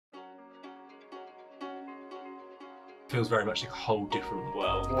feels very much like a whole different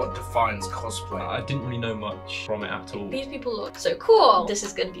world. What defines cosplay? I didn't really know much from it at all. These people look so cool. This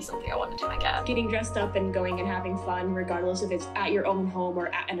is going to be something I want to do again. Getting dressed up and going and having fun, regardless if it's at your own home or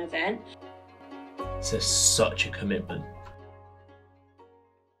at an event. It's such a commitment.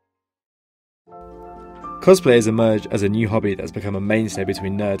 Cosplay has emerged as a new hobby that's become a mainstay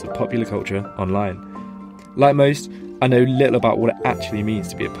between nerds of popular culture online. Like most, I know little about what it actually means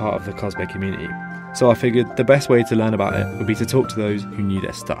to be a part of the cosplay community, so I figured the best way to learn about it would be to talk to those who knew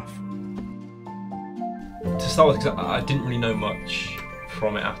their stuff. To start with, I didn't really know much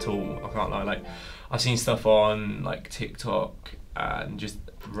from it at all, I can't lie. Like, I've seen stuff on like TikTok and just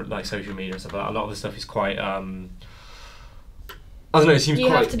like social media and stuff like that. A lot of the stuff is quite I don't know, it seems you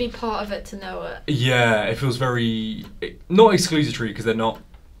quite... have to be part of it to know it. Yeah, it feels very... not exclusatory, because they're not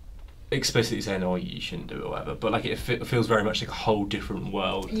explicitly saying, oh, you shouldn't do it or whatever, but like it feels very much like a whole different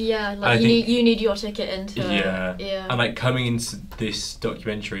world. Yeah, like you need your ticket into it. Yeah. And like coming into this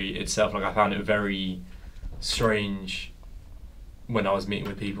documentary itself, like I found it very strange when I was meeting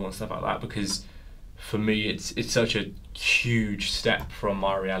with people and stuff like that, because for me it's such a huge step from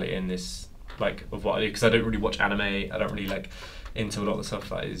my reality in this, like, of what I do, because I don't really watch anime, I don't really like into a lot of the stuff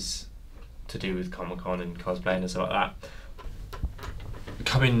that is to do with Comic-Con and cosplaying and stuff like that.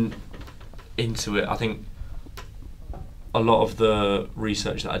 Coming into it, I think a lot of the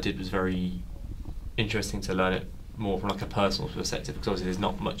research that I did was very interesting to learn it more from like a personal perspective, because obviously there's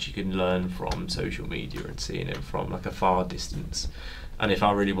not much you can learn from social media and seeing it from like a far distance. And if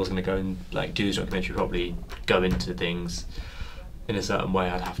I really was going to go and like do this documentary, probably go into things in a certain way,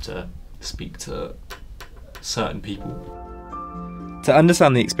 I'd have to speak to certain people. To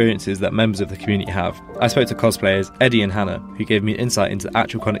understand the experiences that members of the community have, I spoke to cosplayers Eddie and Hannah, who gave me insight into the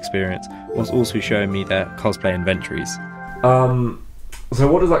actual con experience, whilst also showing me their cosplay inventories. So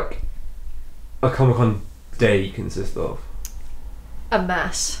what does like a Comic-Con day consist of? A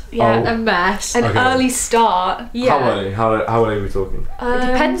mess. Yeah, a mess. An early start. Yeah. How early are we talking? It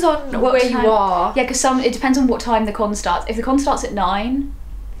depends on where you are. Yeah, because it depends on what time the con starts. If the con starts at 9,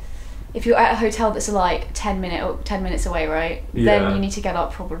 if you're at a hotel that's like 10 minutes away, right? Yeah. Then you need to get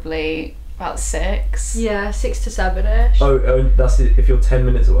up probably about 6. Yeah, 6 to 7ish. Oh, that's it, if you're 10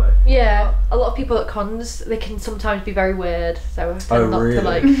 minutes away? Yeah, a lot of people at cons, they can sometimes be very weird, so I tend not really? to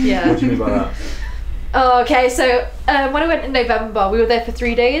like, yeah. What do you mean by that? Oh, okay, so when I went in November, we were there for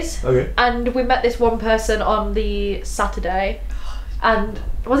 3 days. Okay. And we met this one person on the Saturday. And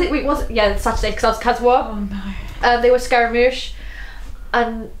Saturday, because I was Kazuha. Oh no. They were Scaramouche.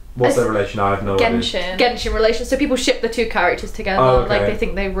 And what's their relation? I have no idea. Genshin relation. So people ship the two characters together. Oh, okay. Like they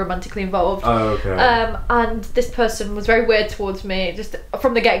think they're romantically involved. Oh, okay. And this person was very weird towards me just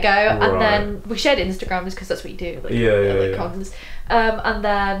from the get-go. Right. And then we shared Instagrams because that's what you do. Like, yeah. cons. And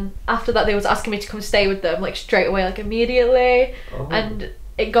then after that, they was asking me to come stay with them like straight away, like immediately. Oh. And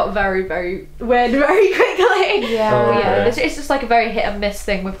it got very, very weird very quickly. Yeah. Oh, okay. Yeah. It's just like a very hit and miss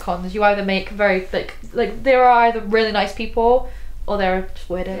thing with cons. You either make very like there are either really nice people, or they're just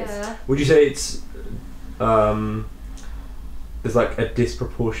weirdos. Yeah. Would you say it's there's like a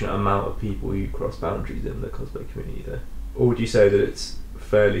disproportionate amount of people who cross boundaries in the cosplay community there, or would you say that it's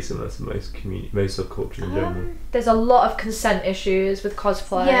fairly similar to most subcultures in general? There's a lot of consent issues with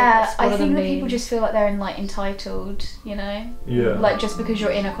cosplay. Yeah, I think that people just feel like they're like entitled, you know? Yeah. Like just because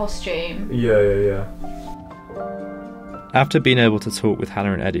you're in a costume. Yeah. After being able to talk with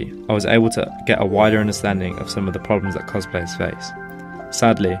Hannah and Eddie, I was able to get a wider understanding of some of the problems that cosplayers face.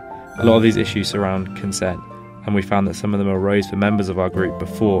 Sadly, a lot of these issues surround consent, and we found that some of them arose for members of our group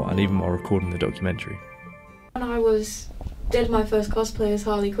before and even while recording the documentary. When I did my first cosplay as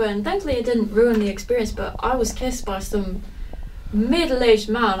Harley Quinn, thankfully it didn't ruin the experience, but I was kissed by some middle-aged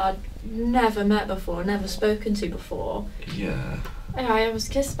man I'd never met before, never spoken to before. Yeah. Yeah, I was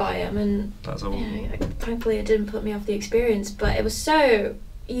kissed by him, and that's all. Yeah, thankfully it didn't put me off the experience, but it was so...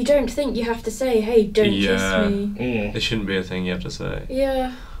 You don't think you have to say, hey, don't kiss me. It shouldn't be a thing you have to say.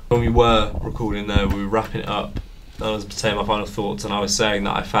 Yeah. When we were recording there, we were wrapping it up, and I was saying my final thoughts, and I was saying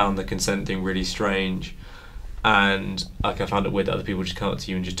that I found the consent thing really strange, and like I found it weird that other people just come up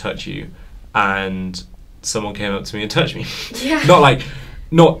to you and just touch you, and someone came up to me and touched me. Yeah.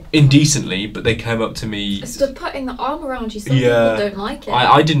 Not indecently, but they came up to me. It's the putting the arm around you. Some people don't like it.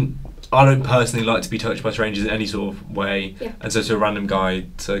 I don't personally like to be touched by strangers in any sort of way. Yeah. And so to a random guy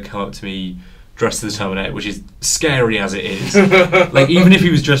to come up to me dressed to the Terminator, which is scary as it is. Like even if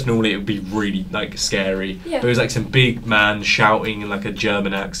he was dressed normally, it would be really like scary. Yeah. But it was like some big man shouting in like a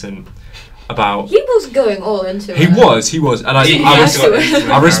German accent about. He was going all into it. He was, and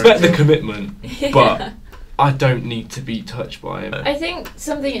I respect the commitment, but I don't need to be touched by him. I think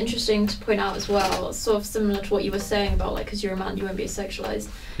something interesting to point out as well, sort of similar to what you were saying about, like, because you're a man, you won't be sexualized.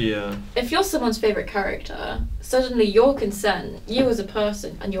 Yeah. If you're someone's favourite character, suddenly your consent, you as a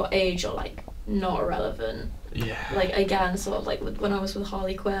person, and your age are, like, not irrelevant. Yeah. Like, again, sort of like when I was with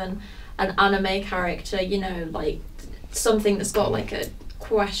Harley Quinn, an anime character, you know, like, something that's got, like, a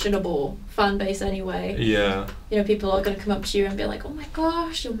questionable fan base anyway. Yeah. You know, people are going to come up to you and be like, oh my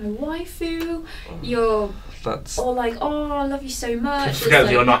gosh, you're my waifu, you're... That's... Or like, oh, I love you so much. Forget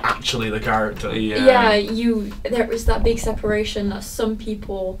like, you're not actually the character. Yeah. Yeah, there is that big separation that some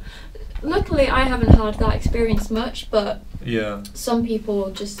people... Luckily, I haven't had that experience much, but Yeah. some people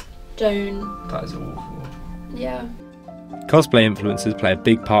just don't... That is awful. Yeah. Cosplay influencers play a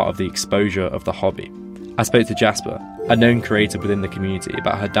big part of the exposure of the hobby. I spoke to Jasper, a known creator within the community,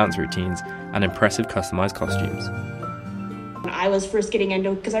 about her dance routines and impressive customised costumes. When I was first getting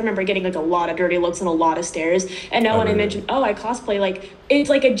into, because I remember getting like a lot of dirty looks and a lot of stares, and now when I mentioned, oh, I cosplay, like, it's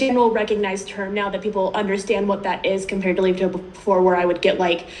like a general recognized term now that people understand what that is, compared to like before, where I would get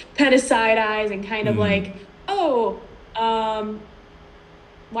like kind of side eyes and kind of like, oh,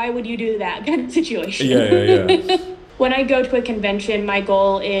 why would you do that kind of situation. Yeah. When I go to a convention, my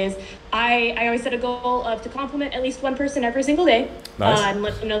goal is I always set a goal of to compliment at least one person every single day. Nice. And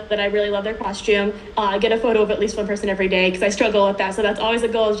let them know that I really love their costume. Get a photo of at least one person every day, because I struggle with that. So that's always the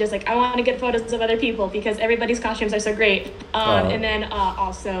goal, is just like, I want to get photos of other people because everybody's costumes are so great. And then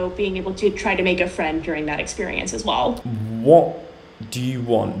also being able to try to make a friend during that experience as well. What do you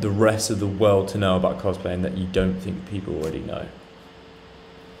want the rest of the world to know about cosplaying that you don't think people already know?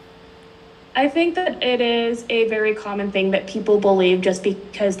 I think that it is a very common thing that people believe just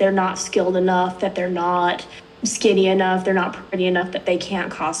because they're not skilled enough, that they're not skinny enough, they're not pretty enough, that they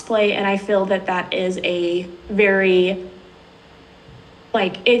can't cosplay. And I feel that that is a very,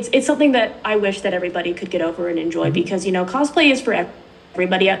 like, it's something that I wish that everybody could get over and enjoy, because, you know, cosplay is for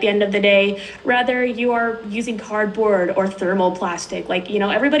everybody at the end of the day. Rather you are using cardboard or thermoplastic, like, you know,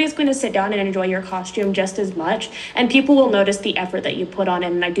 everybody's going to sit down and enjoy your costume just as much, and people will notice the effort that you put on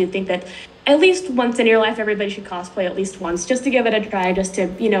it. And I do think that at least once in your life, everybody should cosplay at least once, just to give it a try, just to,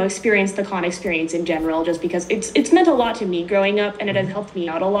 you know, experience the con experience in general, just because it's meant a lot to me growing up, and it has helped me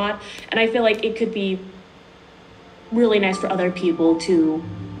out a lot. And I feel like it could be really nice for other people to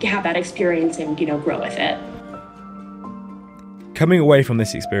have that experience and, you know, grow with it. Coming away from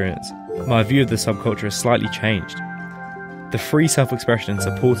this experience, my view of the subculture has slightly changed. The free self-expression and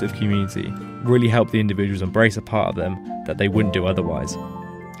supportive community really help the individuals embrace a part of them that they wouldn't do otherwise.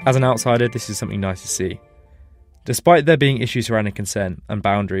 As an outsider, this is something nice to see. Despite there being issues surrounding consent and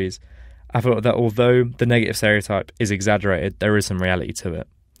boundaries, I felt that although the negative stereotype is exaggerated, there is some reality to it.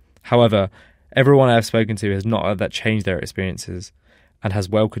 However, everyone I have spoken to has not had that change their experiences and has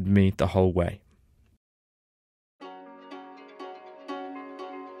welcomed me the whole way.